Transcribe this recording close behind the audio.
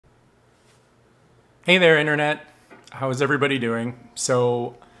Hey there, Internet. How is everybody doing?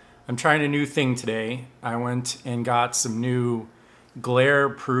 So, I'm trying a new thing today. I went and got some new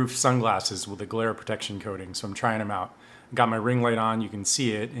glare-proof sunglasses with a glare protection coating, so I'm trying them out. Got my ring light on. You can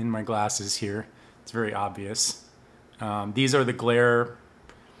see it in my glasses here. It's very obvious. These are the glare,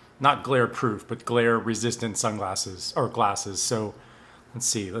 not glare-proof, but glare-resistant sunglasses, or glasses. So, let's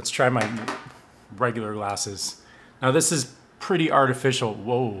see. Let's try my regular glasses. Now, this is pretty artificial.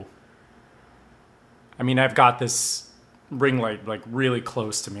 Whoa. I mean, I've got this ring light like really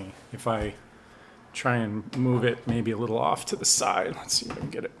close to me. If I try and move it maybe a little off to the side, let's see if I can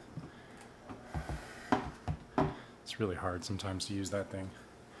get it. It's really hard sometimes to use that thing.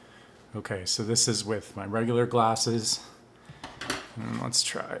 Okay, so this is with my regular glasses. And let's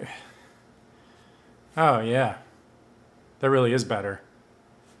try. Oh yeah, that really is better.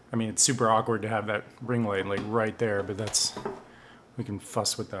 I mean, it's super awkward to have that ring light like right there, but we can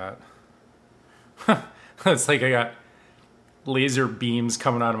fuss with that. It's like I got laser beams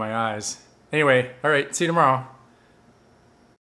coming out of my eyes. Anyway, all right, see you tomorrow.